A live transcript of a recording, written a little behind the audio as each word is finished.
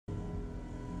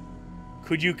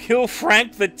Could you kill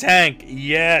Frank the Tank?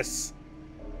 Yes.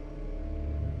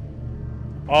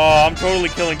 Oh, I'm totally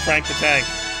killing Frank the Tank.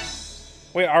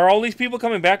 Wait, are all these people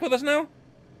coming back with us now?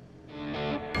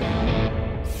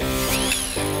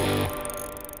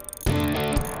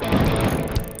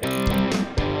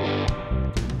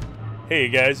 Hey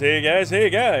guys, hey guys, hey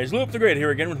guys. Luap TheGreat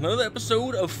here again with another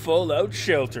episode of Fallout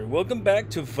Shelter. Welcome back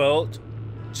to Vault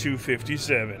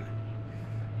 257.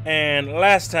 And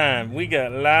last time, we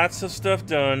got lots of stuff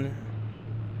done.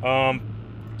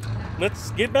 Let's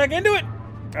get back into it.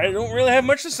 I don't really have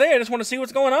much to say. I just want to see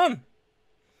what's going on.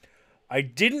 I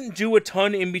didn't do a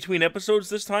ton in between episodes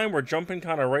this time. We're jumping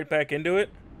kind of right back into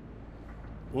it.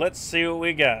 Let's see what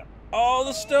we got. All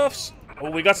the stuffs.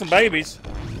 Oh, we got some babies.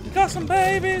 We got some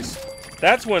babies.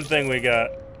 That's one thing we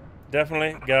got.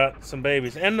 Definitely got some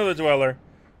babies. And another dweller.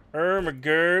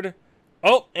 McGurd.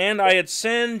 Oh, and I had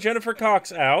sent Jennifer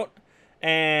Cox out.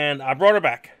 And I brought her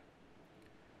back.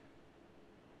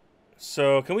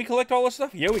 So, can we collect all this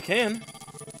stuff? Yeah, we can.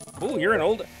 Ooh, you're an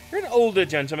older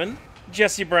gentleman.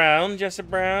 Jesse Brown.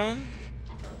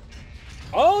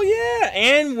 Oh, yeah.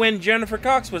 And when Jennifer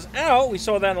Cox was out, we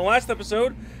saw that in the last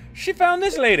episode, she found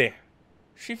this lady.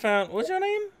 She found, what's her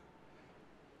name?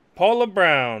 Pamela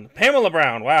Brown.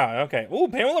 Wow, okay. Ooh,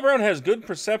 Pamela Brown has good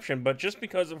perception, but just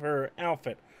because of her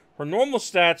outfit. Her normal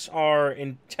stats are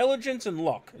intelligence and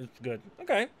luck. It's good.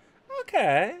 Okay.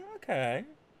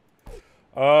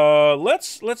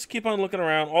 Let's keep on looking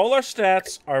around. All our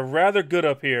stats are rather good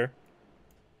up here.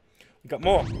 We got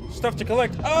more stuff to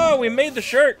collect. Oh, we made the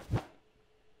shirt.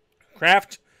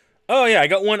 Craft. Oh, yeah, I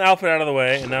got one outfit out of the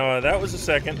way, and now that was the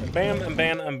second. Bam, and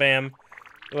bam, and bam.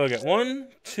 Look at 1,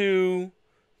 2,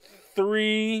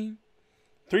 3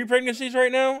 pregnancies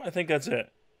right now? I think that's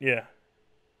it. Yeah.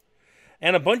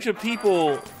 And a bunch of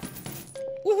people...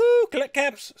 Woohoo! Collect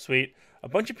caps. Sweet. A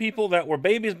bunch of people that were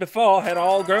babies before had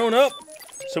all grown up.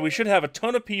 So we should have a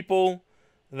ton of people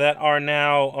that are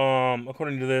now,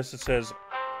 according to this, it says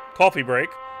coffee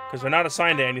break. Because they're not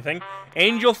assigned to anything.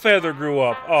 Angel Feather grew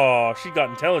up. Oh, she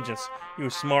got intelligence. You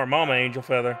was smart mama, Angel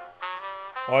Feather.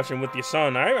 Watching with your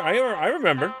son. I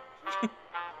remember.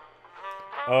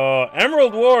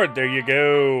 Emerald Ward, there you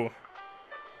go.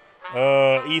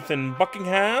 Ethan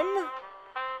Buckingham.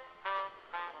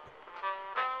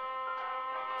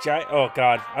 Oh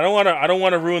God, I don't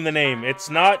wanna ruin the name.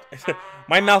 It's not.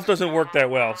 My mouth doesn't work that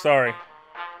well. Sorry.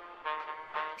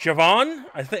 Javon?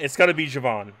 I think it's got to be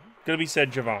Javon. Gonna be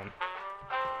said Javon.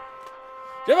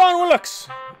 Javon Willux.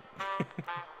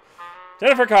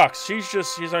 Jennifer Cox.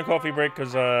 She's on coffee break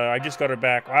because I just got her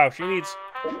back. Wow, she needs.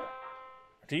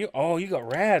 Do you? Oh, you got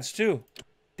rads too.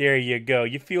 There you go.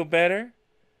 You feel better?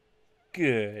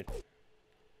 Good.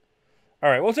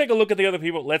 All right, we'll take a look at the other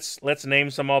people. Let's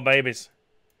name some more babies.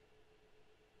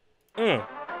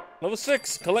 Level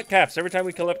 6. Collect caps. Every time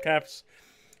we collect caps,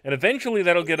 and eventually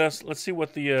that'll get us. Let's see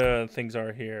what the things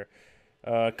are here.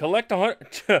 Collect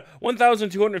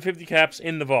 1,250 caps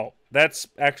in the vault. That's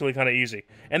actually kind of easy.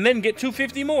 And then get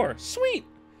 250 more. Sweet.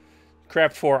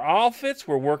 Craft 4 outfits.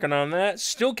 We're working on that.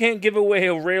 Still can't give away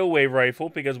a railway rifle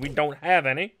because we don't have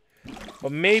any.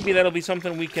 But maybe that'll be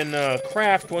something we can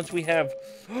craft once we have...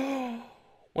 Oh,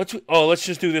 let's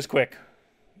just do this quick.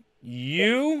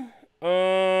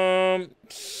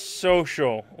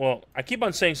 Social. Well, I keep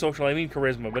on saying social. I mean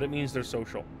charisma, but it means they're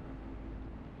social.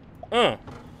 There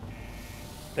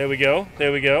we go.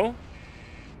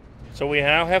 So we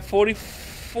now have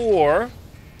 44.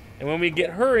 And when we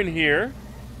get her in here,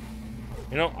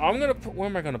 you know, I'm going to put... Where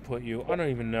am I going to put you? I don't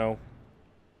even know.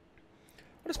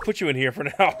 I'll just put you in here for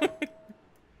now.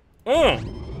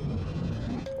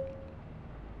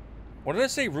 What did I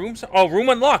say? Rooms? Oh, room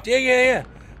unlocked. Yeah.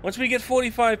 Once we get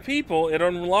 45 people, it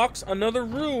unlocks another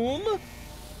room,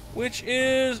 which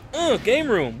is... game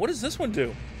room. What does this one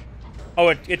do? Oh,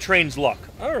 it trains luck.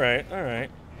 All right.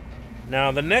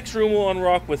 Now, the next room will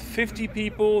unlock with 50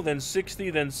 people, then 60,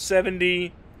 then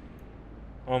 70.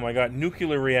 Oh my god,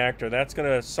 nuclear reactor. That's going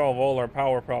to solve all our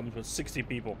power problems with 60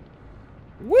 people.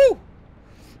 Woo!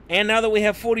 And now that we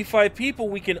have 45 people,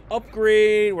 we can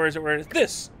upgrade... Where is it?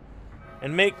 This!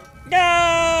 And make...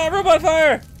 No! Robot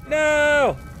fire!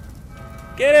 No!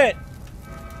 Get it!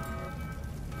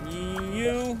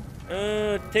 You...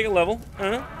 take a level.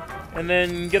 And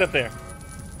then get up there.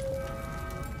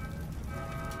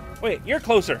 Wait, you're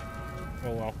closer.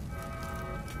 Oh, well.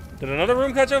 Did another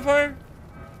room catch on fire?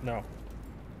 No.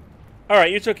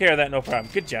 Alright, you took care of that, no problem.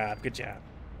 Good job.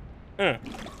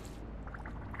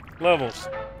 Levels.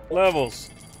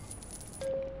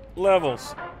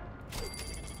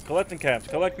 Collecting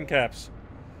caps.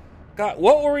 God,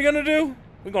 what were we gonna do?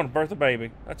 We're gonna birth a baby.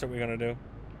 That's what we're gonna do.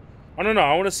 I don't know.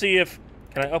 I want to see if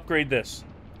Can I upgrade this?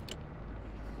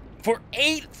 For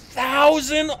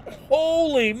 8,000?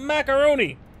 Holy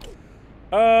macaroni!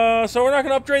 So we're not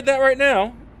gonna upgrade that right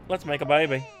now. Let's make a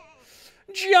baby.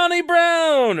 Johnny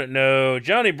Brown! No,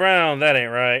 Johnny Brown, that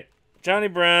ain't right. Johnny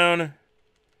Brown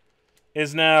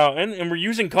is now, and we're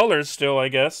using colors still, I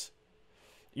guess.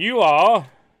 You are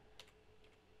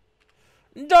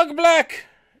Doug Black.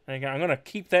 I'm gonna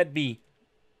keep that B.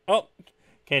 Oh,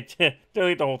 can't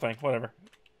delete the whole thing. Whatever.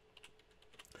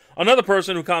 Another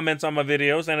person who comments on my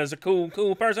videos and is a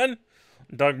cool person,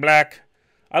 Doug Black.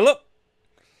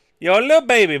 You're a little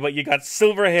baby, but you got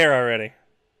silver hair already.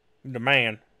 The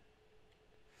man.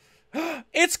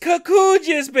 It's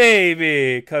Kakooja's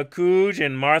baby. Kakooja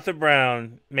and Martha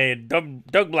Brown made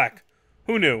Doug Black.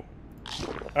 Who knew?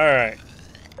 Alright.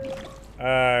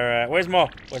 Alright. Where's more?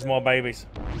 Where's more babies?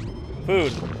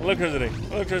 Food. Electricity.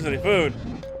 Electricity. Food.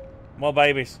 More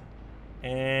babies.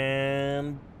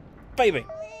 And... baby.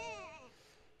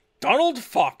 Donald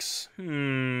Fox.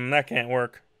 That can't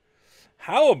work.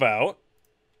 How about...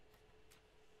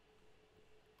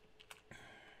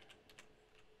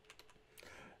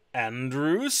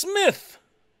 Andrew Smith.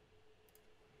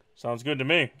 Sounds good to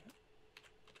me.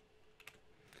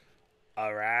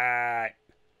 Alright.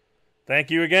 Thank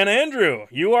you again, Andrew.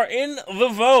 You are in the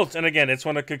vote. And again, it's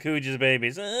one of Kakooja's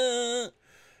babies.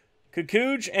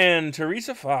 Kakooj and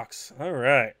Teresa Fox.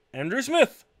 Alright. Andrew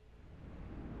Smith.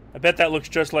 I bet that looks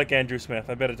just like Andrew Smith.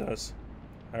 I bet it does.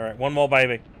 Alright, one more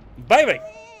baby. Baby!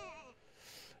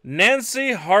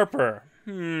 Nancy Harper.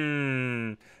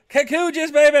 Kakooja's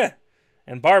baby!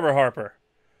 And Barbara Harper.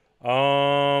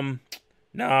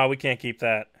 Nah, we can't keep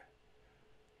that.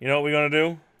 You know what we're gonna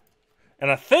do?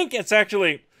 And I think it's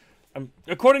actually,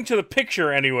 according to the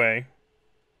picture anyway,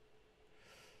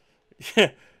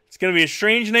 it's gonna be a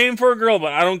strange name for a girl,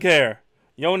 but I don't care.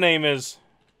 Your name is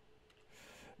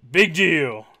Big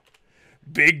Deal.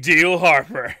 Big Deal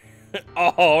Harper.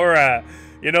 Alright.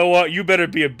 You know what? You better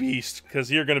be a beast,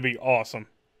 because you're gonna be awesome.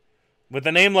 With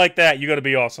a name like that, you gotta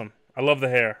be awesome. I love the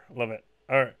hair. I love it.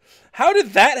 Alright. How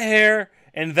did that hair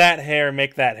and that hair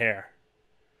make that hair?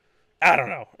 I don't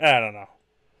know. I don't know.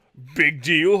 Big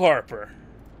Deal Harper.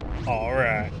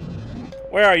 Alright.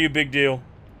 Where are you, Big Deal?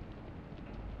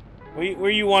 Where are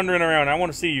you wandering around? I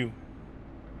want to see you.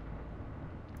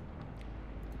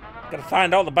 Gotta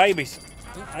find all the babies.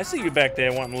 I see you back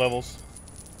there wanting levels.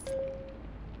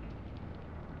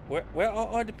 Where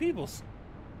are the peoples?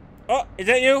 Oh, is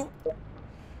that you?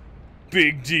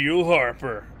 Big Deal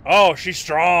Harper. Oh, she's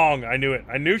strong. I knew it.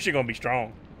 I knew she's gonna be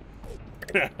strong.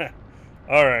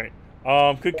 Alright.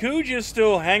 Kakooja is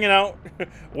still hanging out,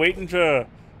 waiting to,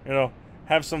 you know,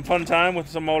 have some fun time with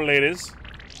some old ladies.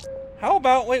 How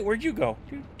about, wait, where'd you go?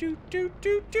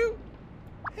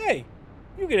 Hey,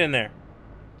 you get in there.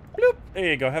 Bloop. There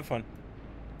you go, have fun.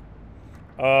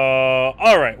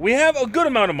 Alright, we have a good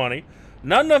amount of money.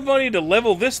 Not enough money to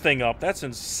level this thing up. That's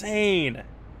insane.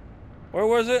 Where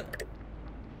was it?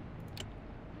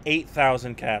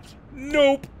 8,000 caps.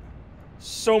 Nope.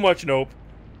 So much nope.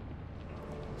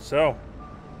 So,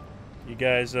 you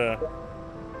guys, huh?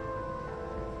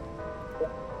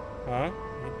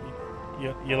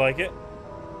 You like it?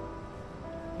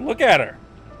 Look at her.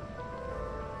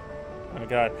 Oh my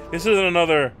god. This isn't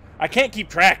another... I can't keep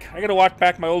track. I gotta watch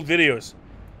back my old videos.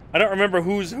 I don't remember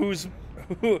who is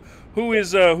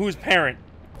whose parent.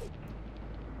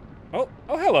 Oh,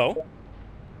 hello.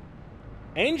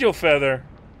 Angel Feather.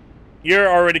 You're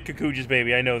already Kakooja's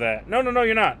baby, I know that. No,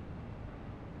 you're not.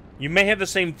 You may have the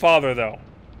same father, though.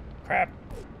 Crap.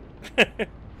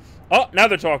 Oh, now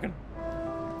they're talking.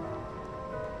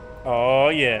 Oh,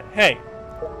 yeah. Hey,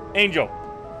 Angel.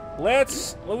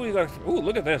 Let's... What do we got? Ooh,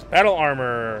 look at this. Battle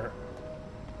armor.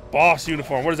 Boss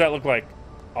uniform. What does that look like?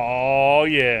 Oh,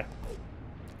 yeah.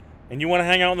 And you want to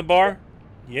hang out in the bar?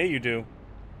 Yeah, you do.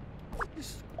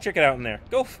 Just check it out in there.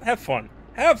 Go have fun.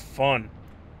 Have fun.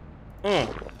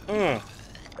 Alright,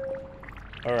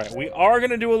 we are going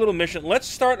to do a little mission. Let's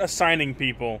start assigning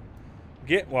people.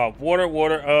 Water.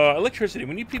 Electricity.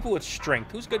 We need people with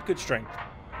strength. Who's got good strength?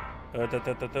 Power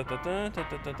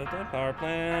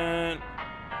plant.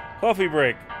 Coffee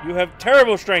break. You have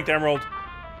terrible strength, Emerald.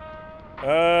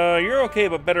 You're okay,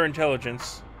 but better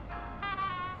intelligence.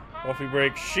 Coffee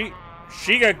break. She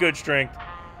got good strength.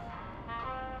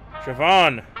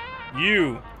 Siobhan,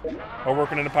 you are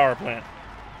working in the power plant.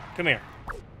 Come here.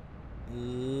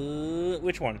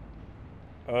 Which one?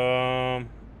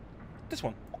 This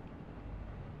one.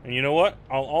 And you know what?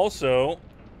 I'll also,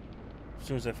 as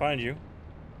soon as I find you.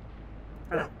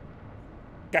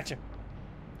 Gotcha.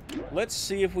 Let's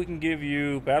see if we can give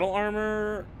you battle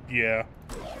armor. Yeah.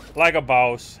 Like a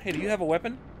boss. Hey, do you have a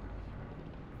weapon?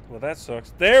 Well, that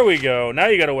sucks. There we go. Now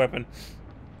you got a weapon.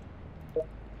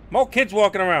 More kids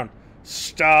walking around.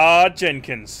 Star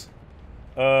Jenkins.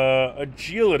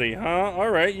 Agility, huh?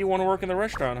 Alright, you want to work in the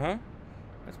restaurant, huh?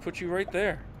 Let's put you right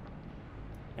there.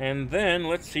 And then,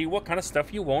 let's see what kind of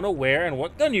stuff you want to wear and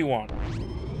what gun you want.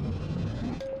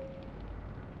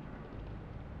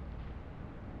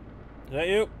 Is that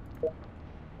you?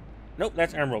 Nope,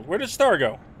 that's Emerald. Where does Star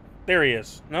go? There he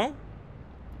is. No?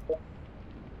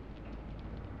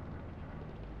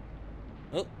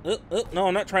 No,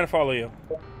 I'm not trying to follow you.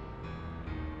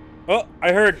 Oh,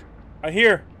 I heard. I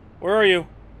hear. Where are you?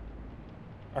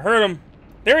 I heard him.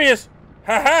 There he is.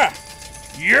 Ha-ha!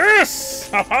 Yes!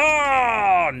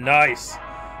 Ha-ha! Nice.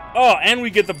 Oh, and we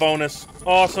get the bonus.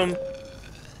 Awesome.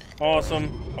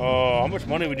 Awesome. Oh, how much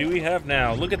money do we have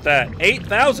now? Look at that.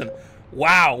 8,000.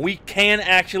 Wow, we can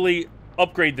actually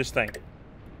upgrade this thing.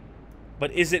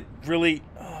 But is it really...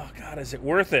 Oh, God, is it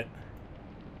worth it?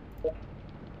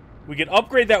 We can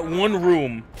upgrade that one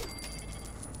room.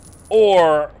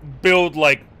 Or build,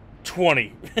 like,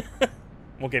 20.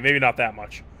 Okay, maybe not that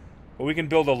much. But we can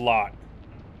build a lot.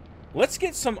 Let's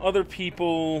get some other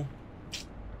people...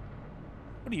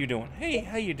 What are you doing? Hey,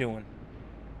 how you doing?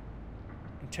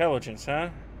 Intelligence, huh?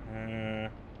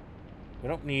 We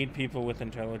don't need people with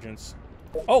intelligence.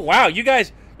 Oh, wow, you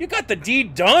guys, you got the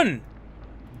deed done!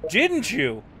 Didn't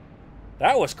you?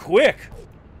 That was quick.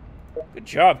 Good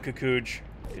job, Kukuj.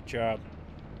 Good job.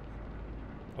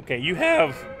 Okay, you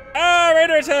have... Ah,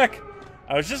 radar attack!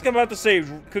 I was just about to say,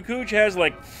 Kukuj has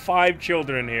like 5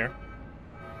 children here.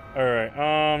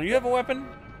 Alright, you have a weapon?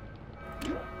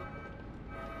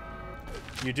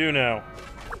 You do now.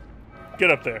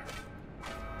 Get up there.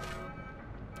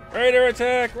 Radar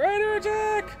attack! Radar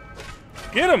attack!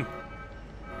 Get him!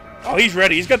 Oh, he's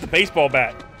ready. He's got the baseball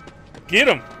bat. Get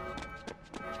him!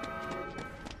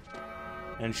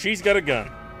 And she's got a gun.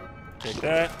 Take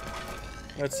that.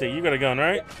 Let's see. You got a gun,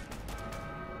 right?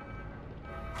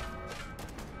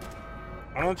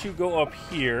 Why don't you go up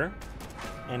here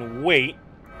and wait?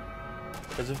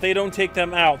 Because if they don't take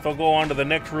them out, they'll go on to the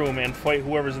next room and fight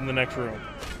whoever's in the next room.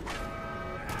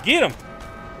 Get him!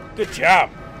 Good job.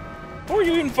 Who are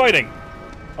you even fighting?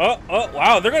 Oh,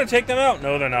 wow, they're gonna take them out.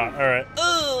 No, they're not. Alright.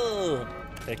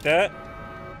 Take that.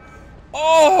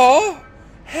 Oh!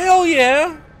 Hell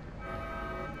yeah!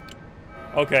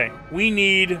 Okay, we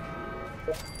need...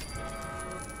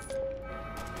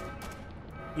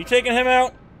 You taking him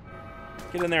out?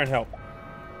 Get in there and help.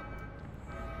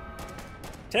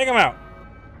 Take him out.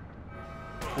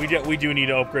 We do need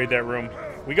to upgrade that room.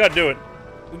 We gotta do it.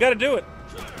 We gotta do it.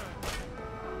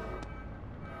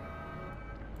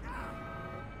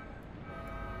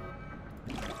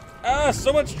 Ah,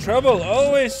 so much trouble.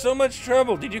 Always so much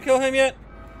trouble. Did you kill him yet?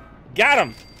 Got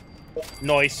him.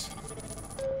 Nice.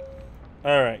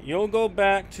 Alright, you'll go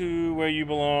back to where you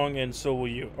belong, and so will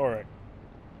you. Alright.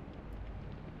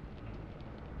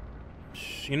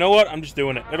 You know what? I'm just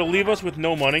doing it. It'll leave us with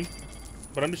no money,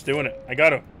 but I'm just doing it. I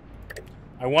gotta.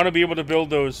 I want to be able to build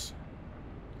those.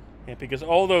 Yeah, because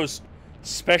all those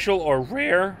special or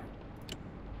rare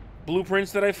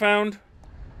blueprints that I found,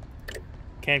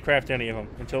 can't craft any of them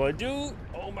until I do.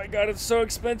 Oh my god, it's so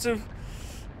expensive.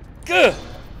 Gah!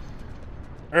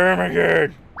 Oh my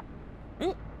god.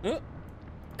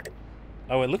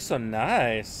 Oh, it looks so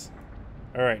nice.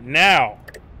 Alright, now.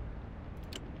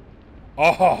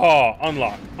 Oh, ha, ha.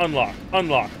 Unlock, unlock,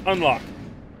 unlock, unlock.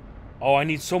 Oh, I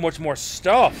need so much more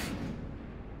stuff.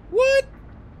 What?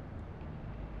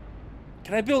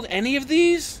 Can I build any of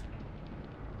these?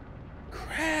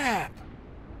 Crap.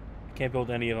 I can't build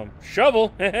any of them.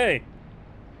 Shovel? Hey, hey.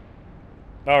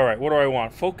 Alright, what do I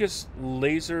want? Focus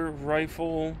laser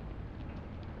rifle.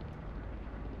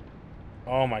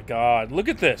 Oh my god. Look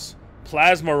at this.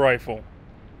 Plasma rifle.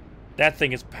 That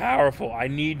thing is powerful. I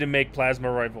need to make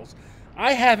plasma rifles.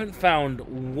 I haven't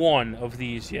found one of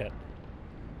these yet.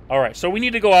 Alright, so we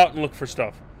need to go out and look for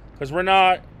stuff. Because we're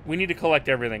not... We need to collect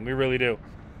everything. We really do.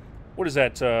 What is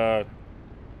that?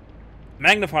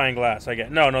 Magnifying glass, I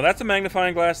get. No, that's a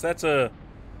magnifying glass. That's a...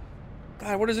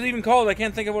 God, what is it even called? I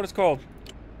can't think of what it's called.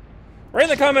 Write in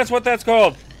the comments what that's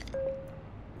called.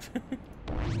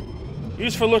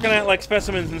 Used for looking at, like,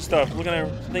 specimens and stuff. Looking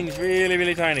at things really,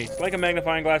 really tiny. It's like a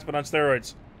magnifying glass, but on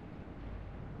steroids.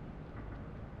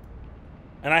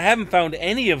 And I haven't found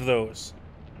any of those.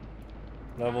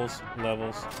 Levels,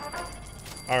 levels.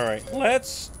 Alright,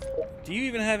 let's... Do you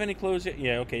even have any clothes yet?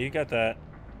 Yeah, okay, you got that.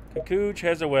 Kukuj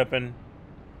has a weapon.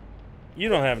 You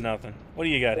don't have nothing. What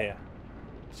do you got here?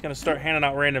 Just gonna start handing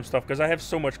out random stuff, because I have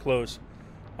so much clothes.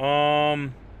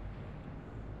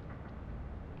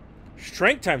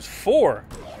 Strength times 4.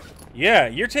 Yeah,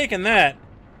 you're taking that.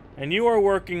 And you are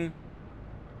working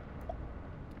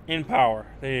in power.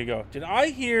 There you go. Did I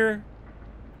hear...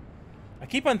 I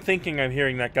keep on thinking I'm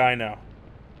hearing that guy now.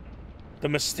 The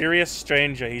mysterious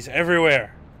stranger. He's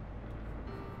everywhere.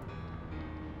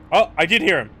 Oh, I did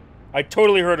hear him. I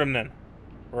totally heard him then.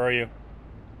 Where are you?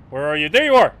 Where are you? There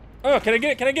you are! Oh, can I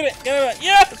get it? Can I get it? Get it?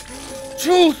 Yes!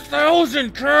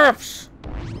 2,000 caps!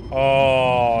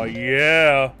 Oh,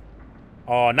 yeah.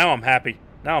 Oh, now I'm happy.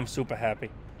 Now I'm super happy.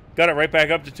 Got it right back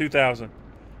up to 2,000.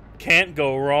 Can't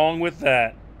go wrong with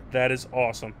that. That is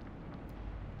awesome.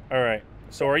 Alright.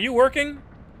 So are you working?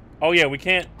 Oh, yeah, we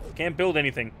can't build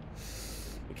anything.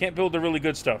 We can't build the really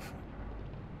good stuff.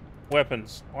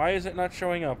 Weapons. Why is it not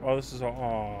showing up? Oh, this is all...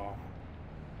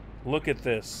 Oh. Look at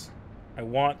this. I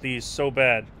want these so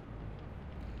bad.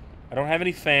 I don't have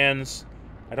any fans.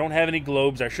 I don't have any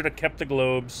globes. I should have kept the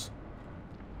globes.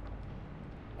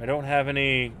 I don't have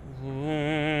any...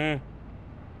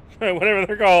 whatever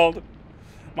they're called.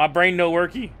 My brain no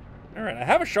worky. Alright, I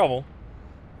have a shovel.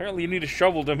 Apparently you need a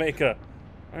shovel to make a...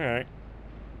 Alright.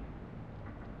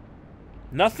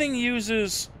 Nothing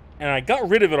uses... And I got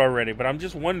rid of it already, but I'm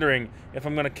just wondering if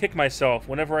I'm going to kick myself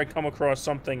whenever I come across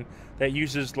something that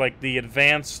uses, like, the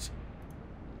advanced...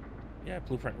 Yeah,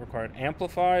 blueprint required.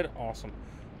 Amplified? Awesome.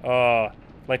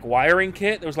 Like, wiring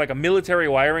kit. There was, like, a military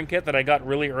wiring kit that I got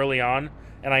really early on,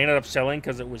 and I ended up selling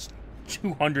because it was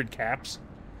 200 caps.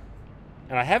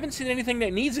 And I haven't seen anything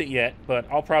that needs it yet, but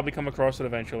I'll probably come across it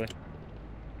eventually.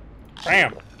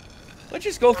 Bam! Let's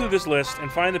just go through this list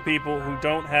and find the people who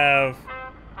don't have...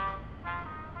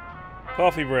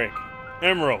 Coffee break.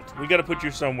 Emerald. We gotta put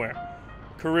you somewhere.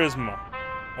 Charisma.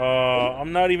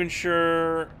 I'm not even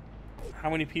sure how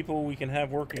many people we can have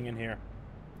working in here.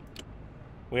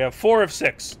 We have 4 of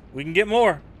 6. We can get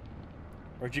more.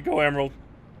 Where'd you go, Emerald?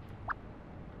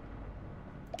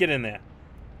 Get in there.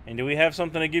 And do we have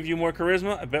something to give you more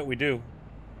charisma? I bet we do.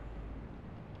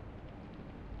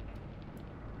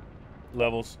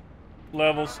 Levels.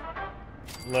 Levels.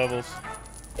 Levels.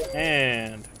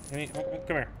 And...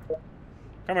 come here.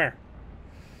 Come here.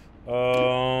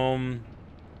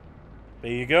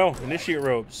 There you go. Initiate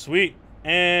robe. Sweet.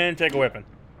 And take a weapon.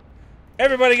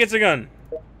 Everybody gets a gun.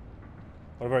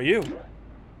 What about you?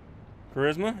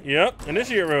 Charisma? Yep.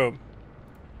 Initiate robe.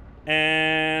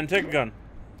 And take a gun.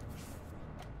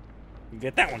 You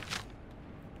get that one.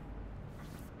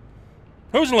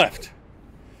 Who's left?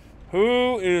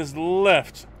 Who is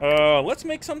left? Let's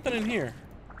make something in here.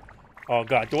 Oh,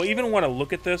 God. Do I even want to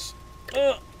look at this?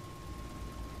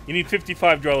 You need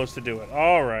 $55 to do it.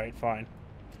 All right, fine.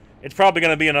 It's probably going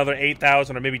to be another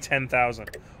 8,000 or maybe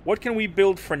 10,000. What can we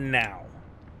build for now?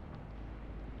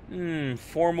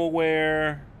 Formal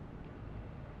wear.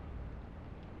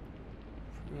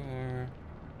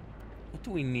 What do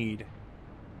we need?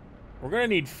 We're going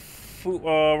to need food.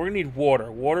 We're going to need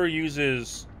water. Water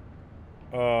uses...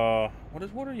 what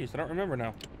does water use? I don't remember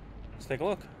now. Let's take a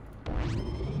look.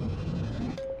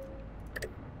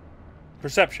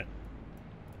 Perception.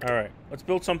 Alright, let's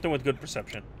build something with good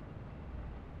perception.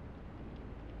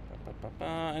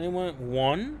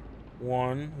 Anyone?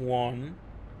 One.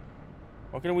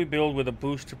 What can we build with a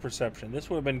boost to perception?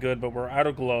 This would have been good, but we're out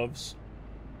of gloves.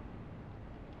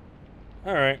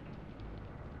 Alright.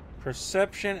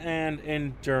 Perception and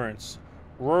endurance.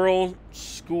 Rural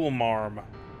school marm.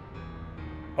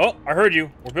 Oh, I heard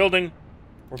you. We're building.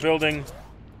 We're building.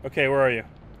 Okay, where are you?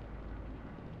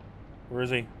 Where is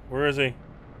he? Where is he?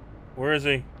 Where is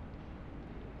he?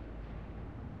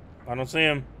 I don't see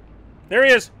him. There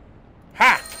he is!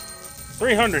 Ha!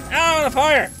 300. Oh, the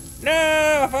fire!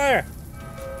 No, fire!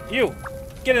 You,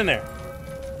 get in there.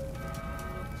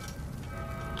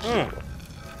 Oh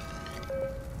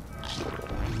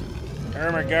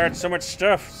my God, so much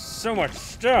stuff. So much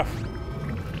stuff.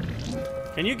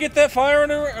 Can you get that fire in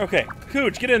there? Okay,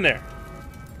 Cooch, get in there.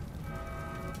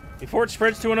 Before it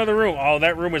spreads to another room. Oh,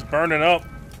 that room is burning up.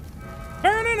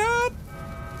 Burning up!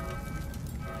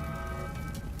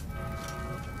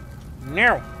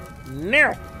 No.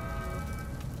 No.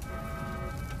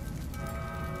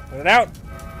 Put it out.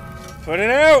 Put it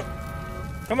out.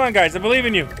 Come on, guys. I believe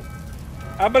in you.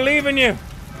 I believe in you.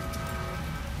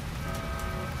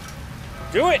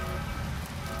 Do it.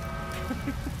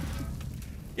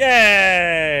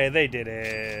 Yay! They did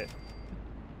it.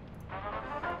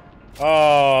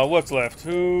 What's left?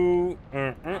 Who?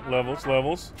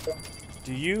 Levels.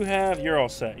 Do you have... You're all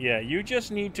set. Yeah, you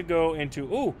just need to go into...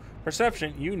 Ooh,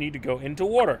 perception. You need to go into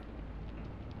water.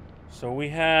 So we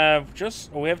have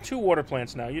just... Oh, we have 2 water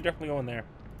plants now. You definitely go in there.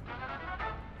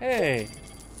 Hey.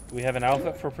 Do we have an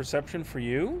outfit for perception for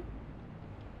you?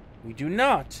 We do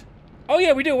not. Oh,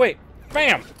 yeah, we do. Wait.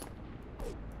 Bam!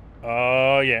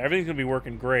 Oh, yeah. Everything's going to be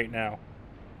working great now.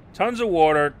 Tons of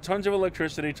water, tons of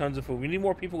electricity, tons of food. We need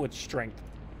more people with strength.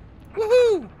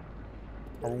 Woohoo!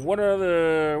 Or what are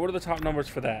the top numbers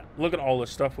for that? Look at all the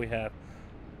stuff we have.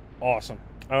 Awesome.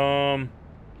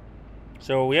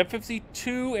 So we have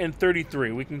 52 and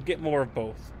 33. We can get more of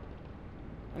both.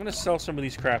 I'm going to sell some of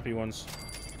these crappy ones.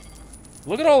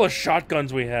 Look at all the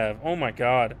shotguns we have. Oh my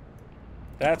god.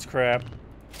 That's crap.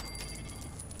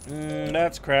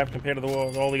 That's crap compared to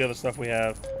all the other stuff we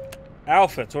have.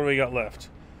 Outfits, what do we got left?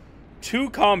 2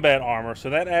 combat armor, so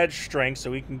that adds strength,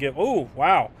 so we can give... Oh,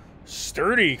 wow.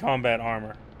 Sturdy combat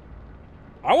armor.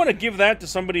 I want to give that to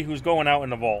somebody who's going out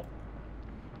in the vault.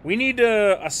 We need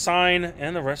to assign...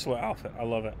 And the wrestler outfit, I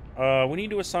love it. We need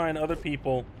to assign other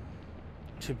people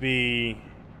to be...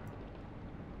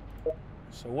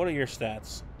 So what are your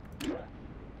stats?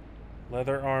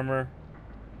 Leather armor.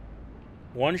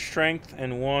 1 strength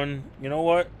and 1... You know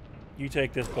what? You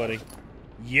take this, buddy.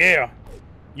 Yeah!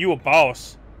 You a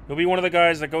boss. You'll be one of the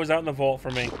guys that goes out in the vault for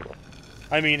me.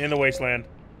 I mean, in the wasteland.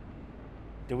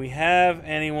 Do we have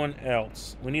anyone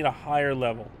else? We need a higher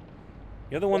level.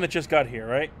 You're the one that just got here,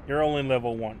 right? You're only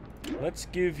level 1. Let's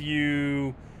give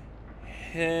you...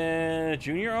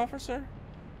 junior officer?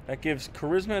 That gives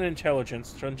charisma and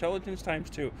intelligence. So intelligence times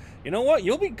 2. You know what?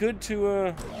 You'll be good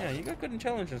to, yeah, you got good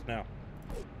intelligence now.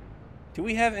 Do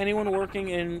we have anyone working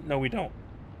in... No, we don't.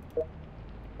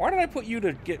 Why did I put you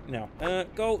to get... No.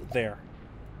 Go there.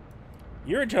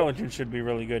 Your intelligence should be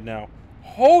really good now.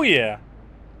 Oh, yeah!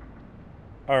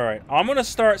 Alright. I'm going to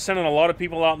start sending a lot of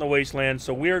people out in the wasteland,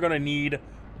 so we are going to need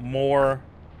more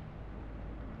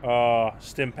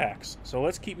stim packs. So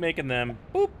let's keep making them.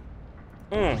 Boop!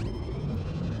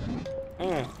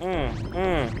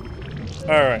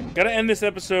 Alright, gotta end this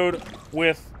episode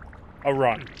with a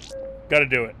run. Gotta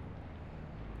do it.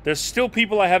 There's still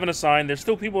people I haven't assigned. There's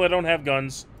still people that don't have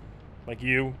guns. Like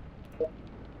you.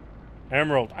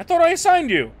 Emerald. I thought I assigned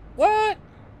you! What?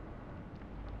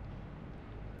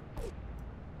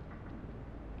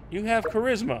 You have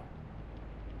charisma.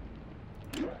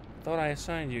 Thought I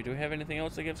assigned you. Do we have anything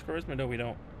else that gives charisma? No, we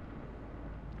don't.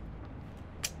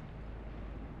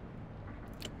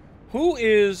 Who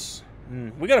is...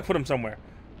 we gotta put him somewhere.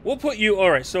 We'll put you...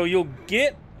 Alright, so you'll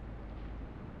get...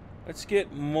 Let's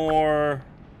get more...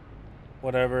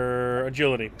 Whatever...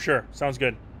 Agility. Sure, sounds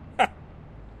good.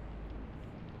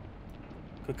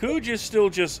 Kakuj is still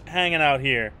just hanging out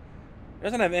here.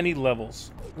 Doesn't have any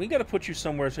levels. We gotta put you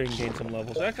somewhere so you can gain some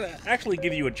levels. I can actually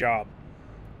give you a job.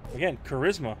 Again,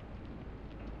 charisma.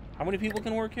 How many people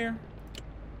can work here?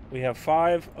 We have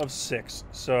 5 of 6.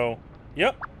 So,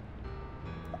 yep.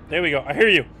 There we go. I hear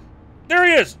you. There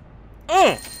he is!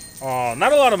 Oh,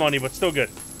 not a lot of money, but still good.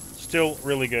 Still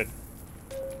really good.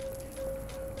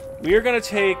 We are gonna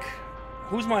take...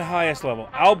 Who's my highest level?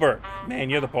 Albert. Man,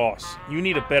 you're the boss. You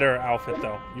need a better outfit,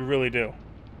 though. You really do.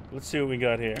 Let's see what we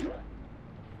got here.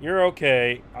 You're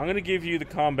okay. I'm gonna give you the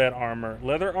combat armor.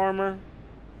 Leather armor.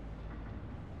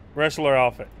 Wrestler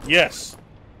outfit. Yes.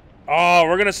 Oh,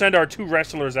 we're gonna send our 2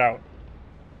 wrestlers out.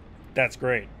 That's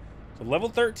great. So level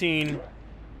 13.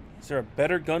 Is there a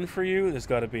better gun for you? There's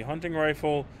got to be hunting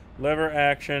rifle, lever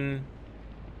action.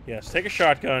 Yes, take a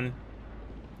shotgun.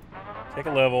 Take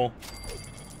a level.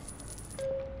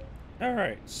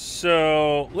 Alright,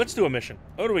 so let's do a mission.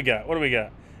 What do we got? What do we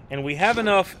got? And we have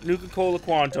enough Nuka-Cola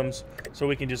Quantums so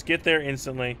we can just get there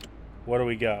instantly. What do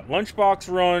we got?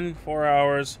 Lunchbox run, 4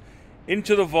 hours.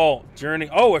 Into the vault, journey.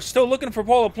 Oh, we're still looking for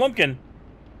Paula Plumpkin.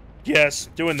 Yes,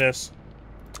 doing this.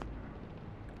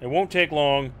 It won't take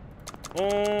long.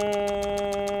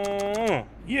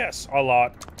 Yes, a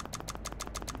lot.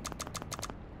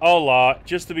 A lot,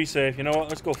 just to be safe. You know what?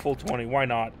 Let's go full 20. Why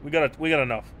not? We got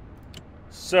enough.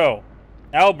 So,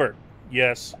 Albert,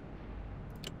 yes.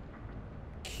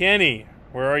 Kenny,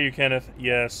 where are you, Kenneth?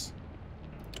 Yes.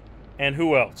 And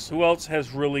who else? Who else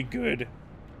has really good?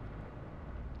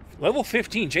 Level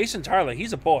 15, Jason Tyler.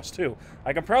 He's a boss too.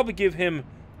 I can probably give him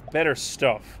better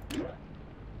stuff.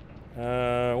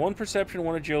 1 perception,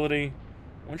 1 agility,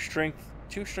 1 strength,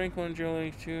 2 strength, 1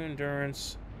 agility, 2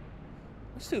 endurance.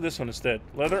 Let's do this one instead.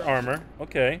 Leather armor.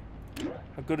 Okay.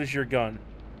 How good is your gun?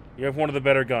 You have one of the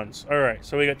better guns. Alright,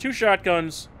 so we got 2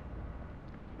 shotguns.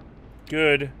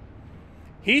 Good.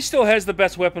 He still has the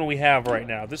best weapon we have right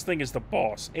now. This thing is the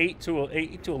boss. 8 to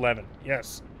 11.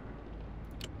 Yes.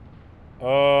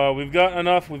 We've got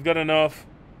enough. We've got enough.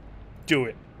 Do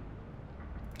it.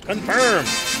 Confirm.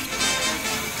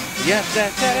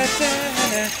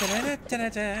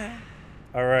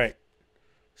 All right.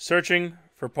 Searching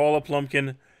for Paula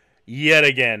Plumpkin yet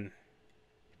again.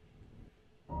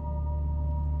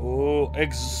 Oh,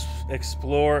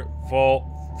 explore vault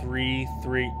 3,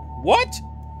 3. What?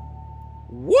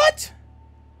 What?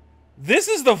 This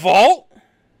is the vault?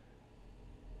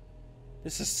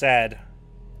 This is sad.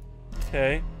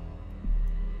 Okay.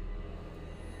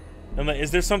 And like,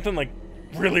 is there something like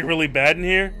really, really bad in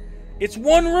here? It's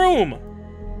one room.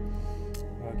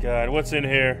 Oh God, what's in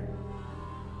here?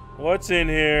 What's in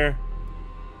here?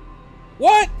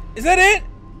 What? Is that it?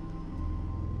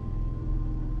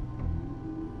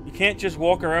 You can't just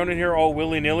walk around in here all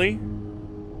willy-nilly?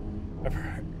 I've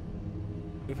heard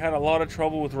we've had a lot of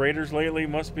trouble with raiders lately.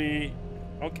 Must be...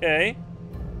 Okay.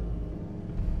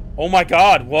 Oh my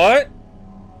God, what?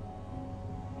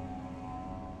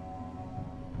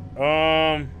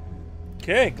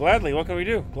 Okay, gladly, what can we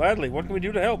do? Gladly, what can we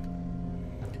do to help?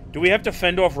 Do we have to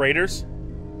fend off raiders?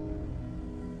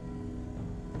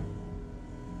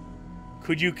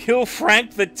 Could you kill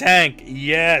Frank the Tank?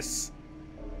 Yes.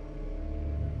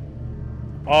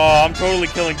 Oh, I'm totally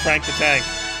killing Frank the Tank.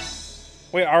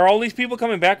 Wait, are all these people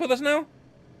coming back with us now?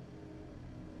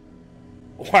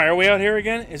 Why are we out here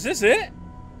again? Is this it?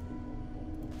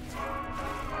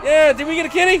 Yeah, did we get a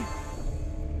kitty?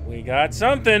 We got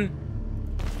something.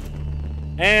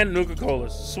 And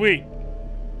Nuka-Colas. Sweet.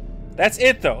 That's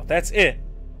it, though. That's it.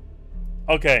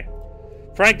 Okay.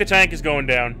 Frank the Tank is going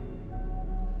down.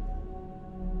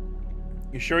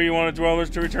 You sure you want the dwellers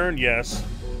to return? Yes.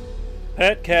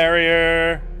 Pet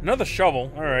carrier. Another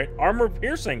shovel. Alright. Armor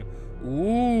piercing.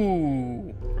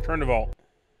 Ooh. Return to vault.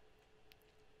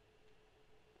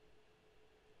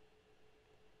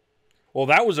 Well,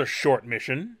 that was a short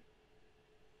mission.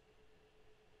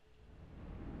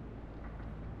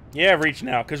 Yeah, reach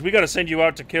now, because we got to send you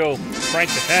out to kill Frank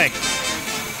the Tank.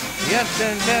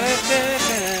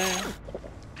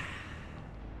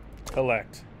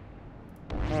 Collect.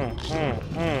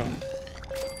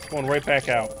 Going right back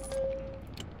out.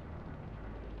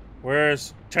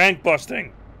 Where's tank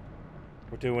busting?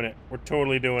 We're doing it. We're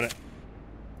totally doing it.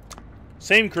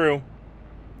 Same crew.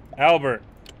 Albert.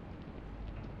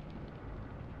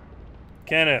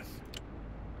 Kenneth.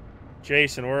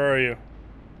 Jason, where are you?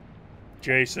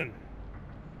 Jason.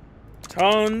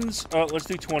 Tons. Oh, let's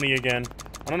do 20 again.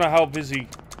 I don't know how busy.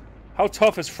 How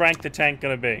tough is Frank the Tank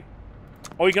gonna be?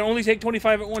 Oh, you can only take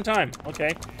 25 at one time.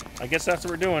 Okay. I guess that's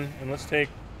what we're doing. And let's take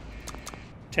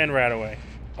 10 right away.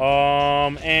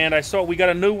 And I saw we got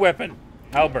a new weapon.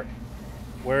 Albert.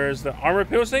 Where's the armor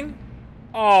piercing?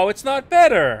 Oh, it's not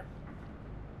better.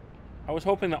 I was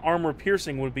hoping the armor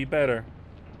piercing would be better.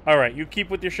 Alright, you keep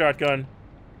with your shotgun.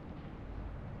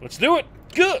 Let's do it.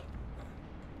 Good.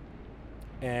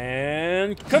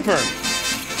 And confirm.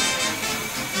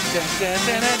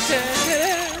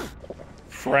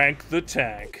 Frank the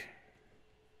Tank.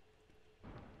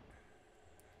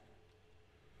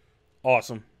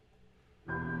 Awesome.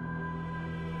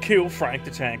 Kill Frank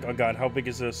the Tank. Oh God, how big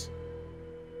is this?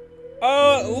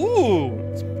 Ooh.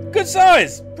 It's good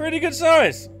size. Pretty good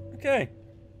size. Okay.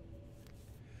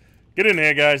 Get in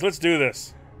here, guys. Let's do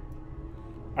this.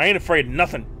 I ain't afraid of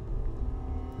nothing.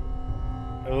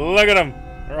 Look at them.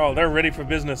 They're ready for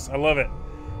business. I love it.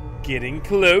 Getting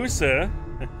closer.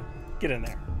 Get in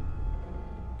there.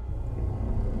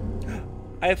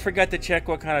 I forgot to check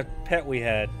what kind of pet we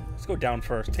had. Let's go down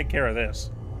first. Take care of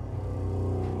this.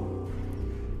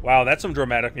 Wow, that's some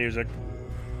dramatic music.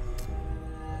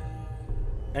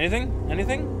 Anything?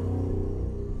 Anything?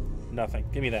 Nothing.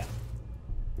 Give me that.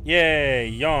 Yay,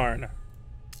 yarn.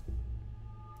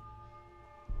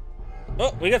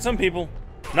 Oh, we got some people.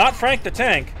 Not Frank the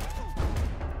Tank.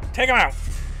 Take him out.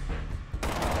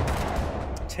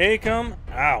 Take him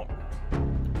out.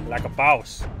 Like a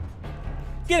boss.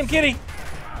 Get him, kitty.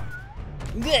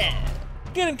 Yeah.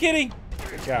 Get him, kitty.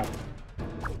 Good job.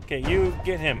 Okay, you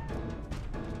get him.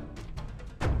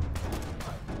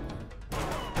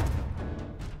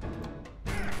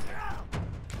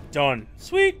 Done.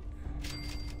 Sweet.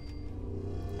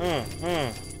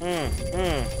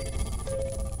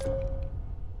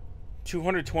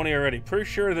 220 already. Pretty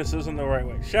sure this isn't the right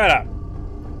way. Shut up.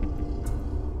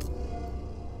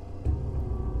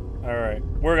 Alright.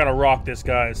 We're gonna rock this,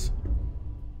 guys.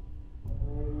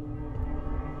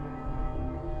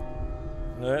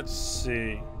 Let's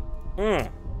see. What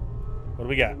do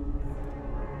we got?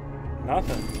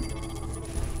 Nothing.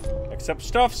 Except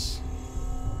stuffs.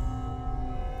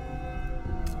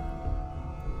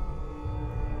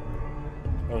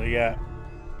 What do we got?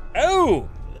 Oh!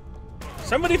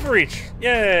 Somebody for each.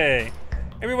 Yay!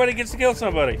 Everybody gets to kill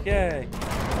somebody. Yay!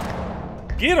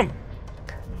 Get him!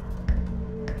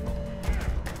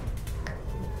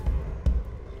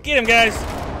 Get him, guys!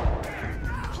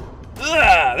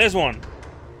 Ugh, there's one.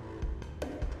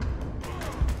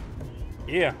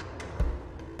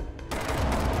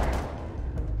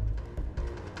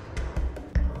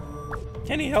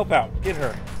 Kenny, help out. Get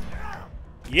her.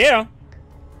 Yeah.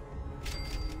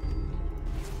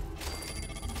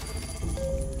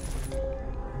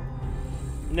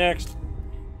 Next.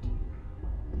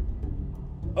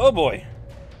 Oh boy.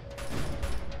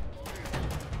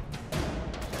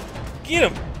 Get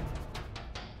him.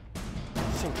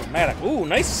 So dramatic. Ooh,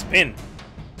 nice spin.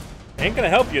 Ain't gonna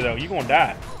help you though. You're gonna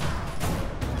die.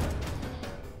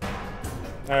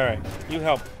 Alright, you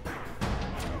help.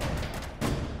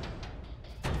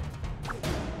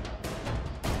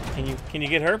 Can you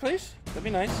get her, please? That'd be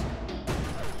nice.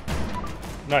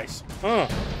 Nice.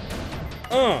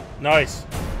 Nice.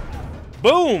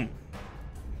 Boom!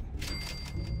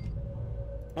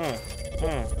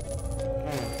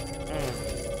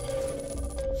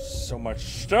 So much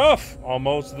stuff!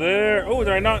 Almost there. Oh,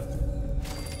 did I not?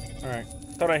 Alright.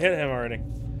 Thought I hit him already.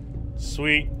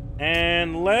 Sweet.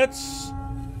 And let's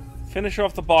finish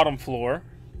off the bottom floor.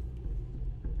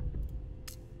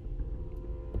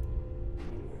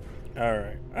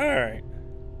 Alright. Alright.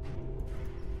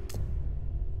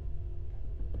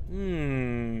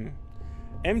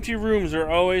 Empty rooms are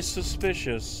always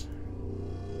suspicious.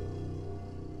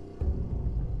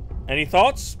 Any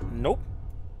thoughts? Nope.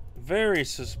 Very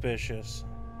suspicious.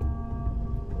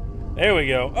 There we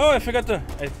go. Oh, I forgot to...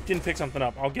 I didn't pick something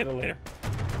up. I'll get it later.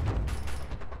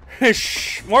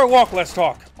 Shh. More walk, less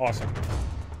talk. Awesome.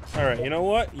 Alright, you know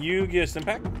what? You get a stim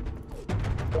pack.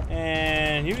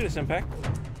 And you get a stim pack.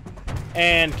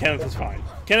 And Kenneth is fine.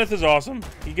 Kenneth is awesome.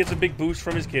 He gets a big boost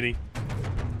from his kitty.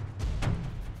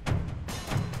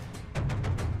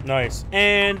 Nice.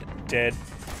 And dead.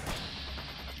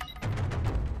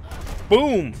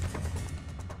 Boom!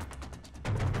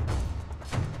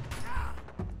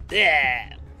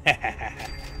 Yeah!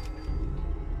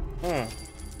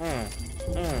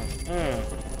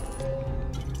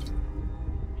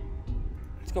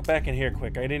 Let's go back in here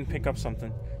quick. I didn't pick up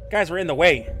something. Guys, we're in the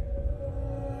way.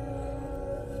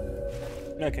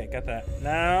 Okay, got that.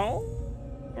 Now,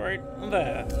 right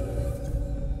there.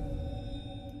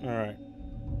 Alright.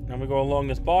 Now we go along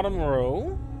this bottom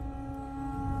row.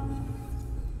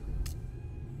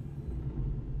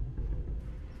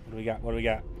 What do we got? What do we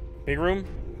got? Big room?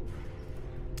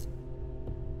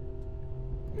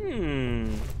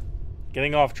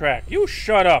 Getting off track. You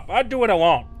shut up. I do what I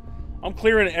want. I'm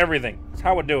clearing everything. That's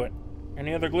how I do it.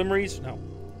 Any other glimmeries? No.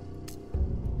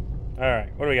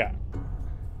 Alright, what do we got?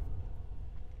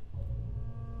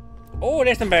 Oh,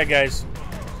 there's some bad guys.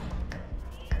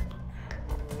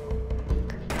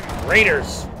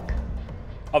 Raiders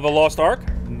of the Lost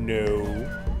Ark? No.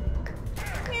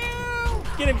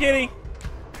 Get him, kitty.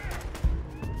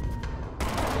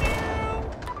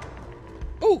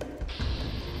 Ooh.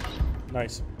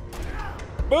 Nice.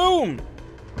 Boom.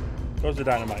 Goes the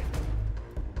dynamite.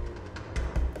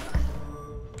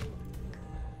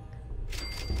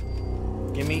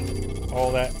 Give me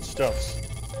all that stuffs.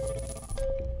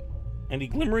 Any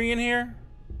glimmery in here?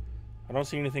 I don't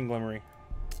see anything glimmery.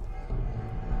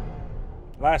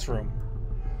 Last room.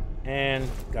 And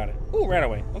got it. Ooh, right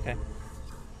away. Okay.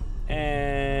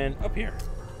 And up here.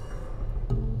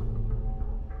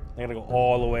 I gotta go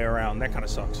all the way around. That kind of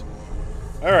sucks.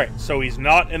 Alright, so he's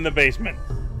not in the basement.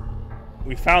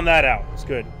 We found that out. It's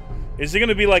good. Is he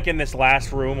gonna be like in this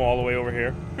last room all the way over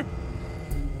here?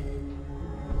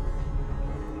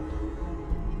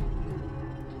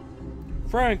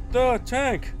 Frank the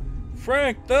Tank!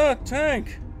 Frank the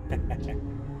Tank!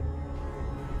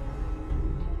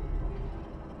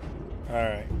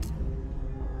 Alright.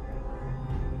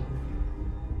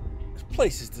 This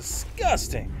place is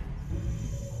disgusting.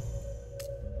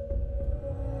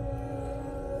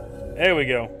 There we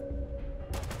go.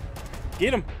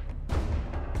 Get him.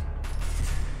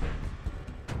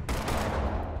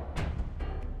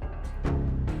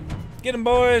 Get him,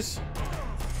 boys.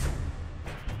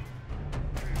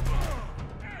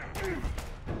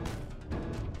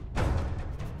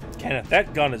 Kenneth,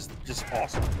 that gun is just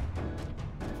awesome.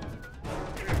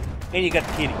 And you got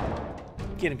the kitty.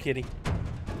 Get him, kitty.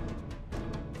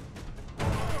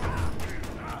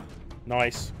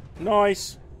 Nice.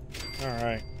 Nice.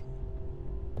 Alright.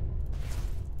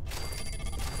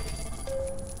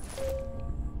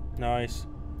 Nice.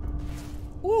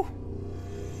 Woo!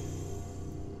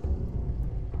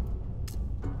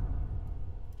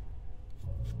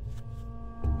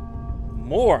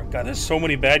 More! God, there's so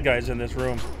many bad guys in this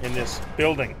room, in this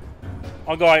building.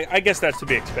 I'll go, I guess that's to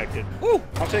be expected. Woo!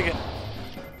 I'll take it.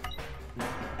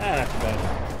 Ah, not too bad.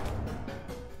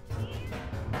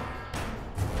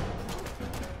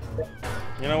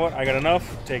 You know what? I got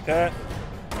enough. Take that.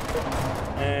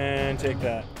 And take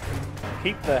that.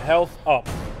 Keep the health up.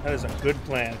 That is a good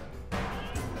plan.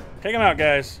 Take him out,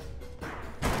 guys.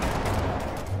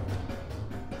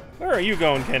 Where are you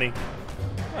going, Kenny?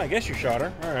 Well, I guess you shot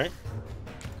her. All right.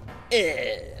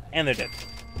 And they're dead.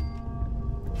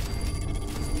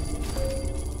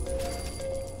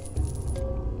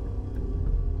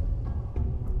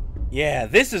 Yeah,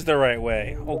 this is the right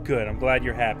way. Oh, good. I'm glad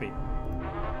you're happy.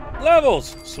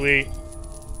 Levels! Sweet.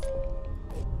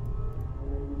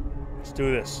 Let's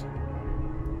do this.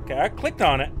 Okay, I clicked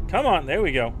on it. Come on, there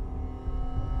we go.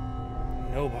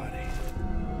 Nobody.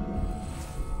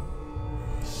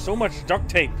 So much duct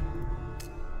tape.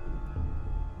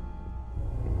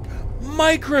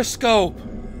 Microscope!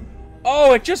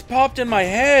 Oh, it just popped in my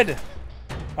head.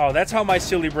 Oh, that's how my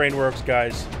silly brain works,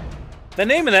 guys. The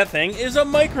name of that thing is a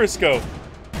microscope.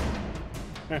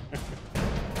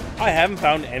 I haven't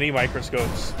found any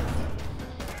microscopes.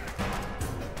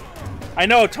 I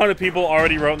know a ton of people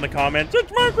already wrote in the comments,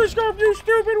 "It's microscope, you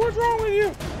stupid, what's wrong with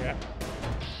you?" Yeah.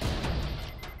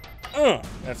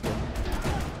 That's good.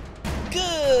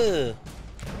 Good.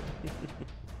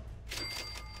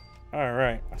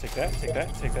 Alright, I'll take that, take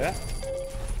that, take that.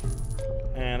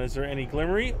 And is there any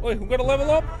glimmery? Wait, who got a level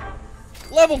up?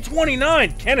 Level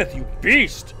 29! Kenneth, you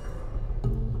beast!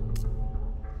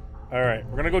 Alright,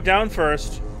 we're gonna go down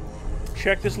first.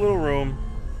 Check this little room.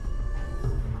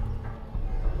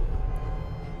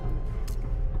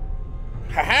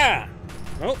 Haha!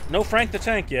 Oh, no Frank the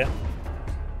Tank yet.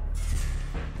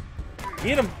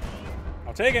 Get him!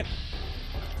 I'll take it.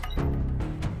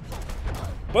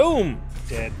 Boom!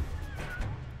 Dead.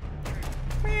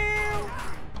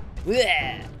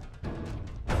 Blech.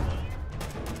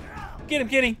 Get him,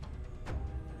 kitty!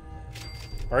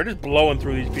 We're just blowing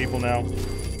through these people now.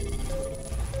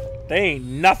 They ain't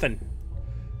nothing.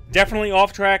 Definitely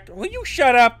off track. Will you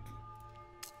shut up?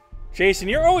 Jason,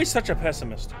 you're always such a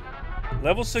pessimist.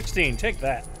 Level 16, take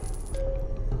that.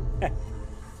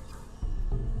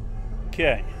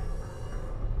 Okay.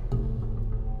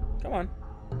 Come on.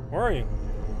 Where are you?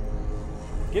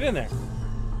 Get in there.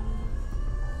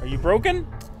 Are you broken?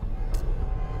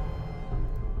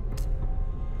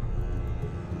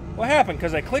 What happened?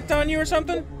 Because I clicked on you or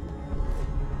something?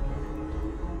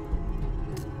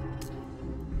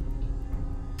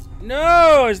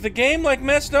 No! Is the game, like,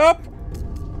 messed up?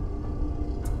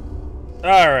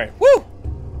 Alright. Woo!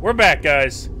 We're back,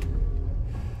 guys.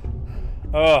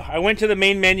 Oh, I went to the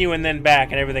main menu and then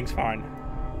back, and everything's fine.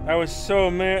 That was so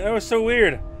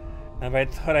weird. I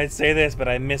thought I'd say this, but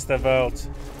I missed the vote.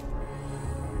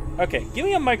 Okay, give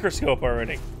me a microscope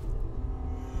already.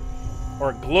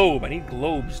 Or a globe. I need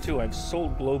globes, too. I've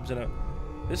sold globes in a...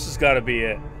 This has got to be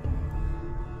it.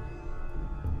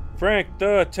 Frank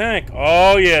the Tank.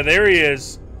 Oh, yeah, there he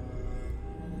is.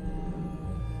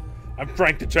 I'm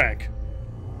Frank the Tank.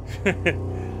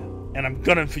 And I'm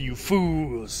gunning for you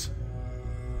fools.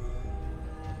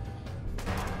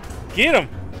 Get him!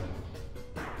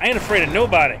 I ain't afraid of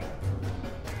nobody.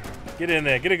 Get in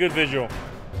there. Get a good visual.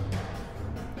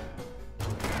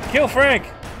 Kill Frank!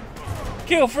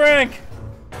 Kill Frank!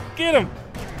 Get him!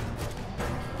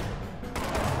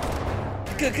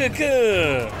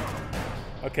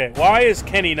 Okay, why is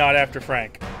Kenny not after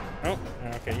Frank? Oh,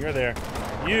 okay, you're there.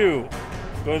 You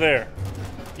go there.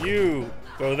 You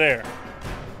go there.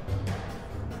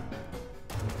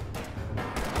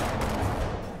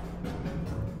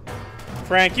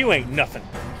 Frank, you ain't nothing.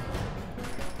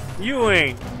 You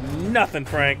ain't nothing,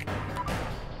 Frank.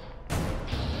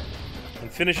 And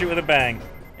finish it with a bang.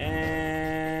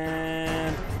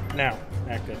 And now,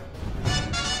 act good.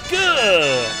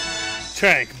 Good!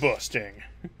 Tank busting.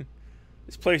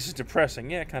 This place is depressing.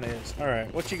 Yeah, it kind of is.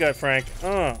 Alright, what you got, Frank?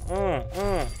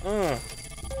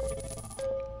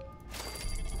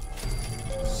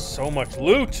 So much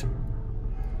loot!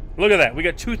 Look at that. We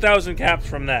got 2,000 caps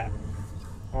from that.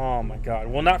 Oh my god.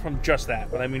 Well, not from just that,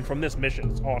 but I mean from this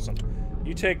mission. It's awesome.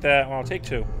 You take that. Well, I'll take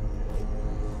 2.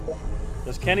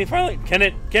 Does Kenny finally...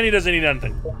 Kenny doesn't need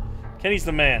anything. Kenny's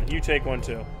the man. You take 1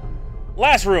 too.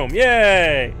 Last room.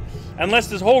 Yay! Unless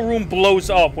this whole room blows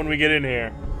up when we get in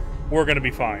here, we're gonna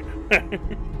be fine.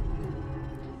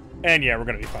 And yeah, we're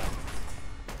gonna be fine.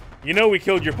 You know we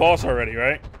killed your boss already,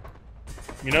 right?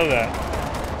 You know that.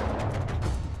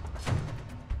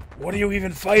 What are you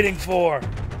even fighting for?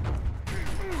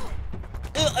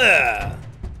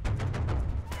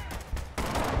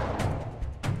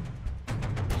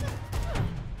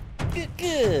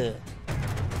 Good.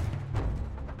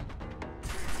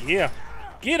 Yeah.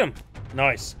 Get him.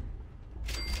 Nice.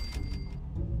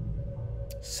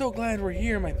 So glad we're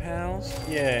here, my pals.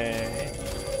 Yay.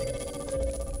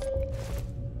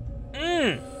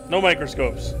 No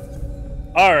microscopes.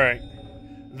 Alright.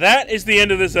 That is the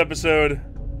end of this episode.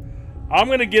 I'm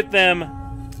gonna get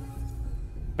them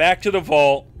back to the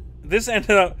vault. This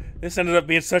ended up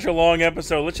being such a long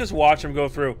episode. Let's just watch them go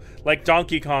through, like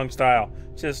Donkey Kong style.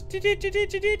 Just and they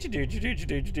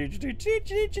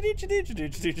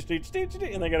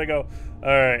gotta go. All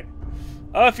right.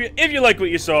 If you like what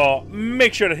you saw,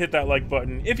 make sure to hit that like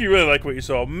button. If you really like what you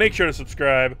saw, make sure to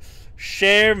subscribe,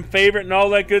 share, and favorite, and all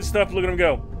that good stuff. Look at them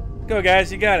go. Go,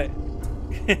 guys. You got it.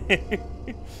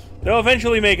 They'll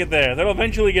eventually make it there. They'll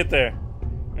eventually get there.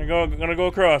 I'm gonna go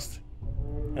across.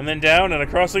 And then down and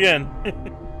across again.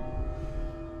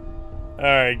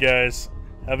 Alright, guys.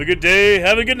 Have a good day.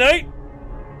 Have a good night.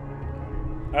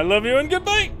 I love you and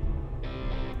goodbye.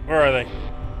 Where are they?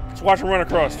 Let's watch them run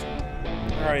across.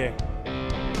 Where are you?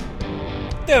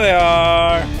 There they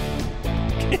are.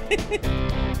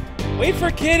 Wait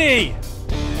for Kitty.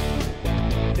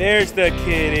 There's the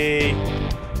kitty.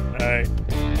 Alright.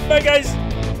 Bye, guys.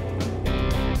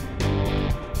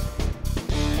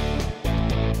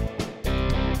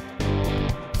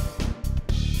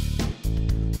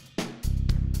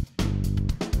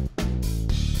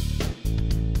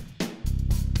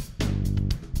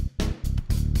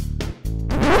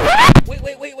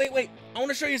 Wait. I want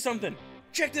to show you something.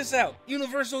 Check this out.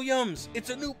 Universal Yums. It's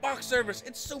a new box service.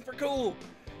 It's super cool.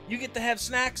 You get to have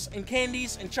snacks and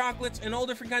candies and chocolates and all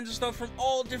different kinds of stuff from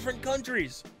all different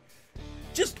countries.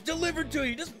 Just delivered to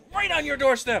you. Just right on your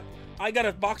doorstep. I got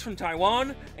a box from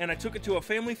Taiwan, and I took it to a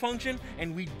family function,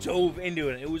 and we dove into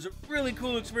it. It was a really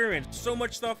cool experience. So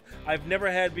much stuff I've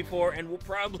never had before and will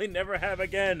probably never have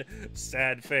again.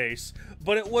 Sad face.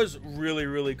 But it was really,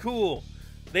 really cool.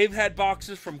 They've had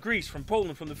boxes from Greece, from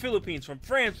Poland, from the Philippines, from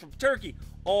France, from Turkey,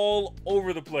 all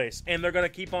over the place. And they're going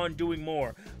to keep on doing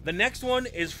more. The next one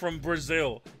is from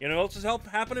Brazil. You know what else is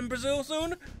happening in Brazil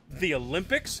soon? The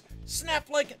Olympics. Snack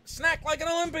like an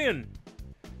Olympian.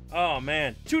 Oh,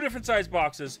 man. 2 different size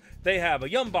boxes. They have a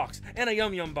Yum box and a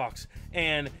Yum Yum box.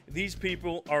 And these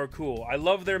people are cool. I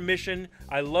love their mission.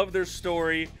 I love their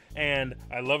story. And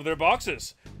I love their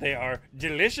boxes. They are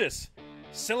delicious.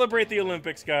 Celebrate the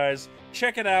Olympics, guys.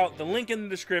 Check it out. The link in the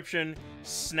description.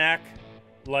 Snack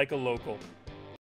like a local.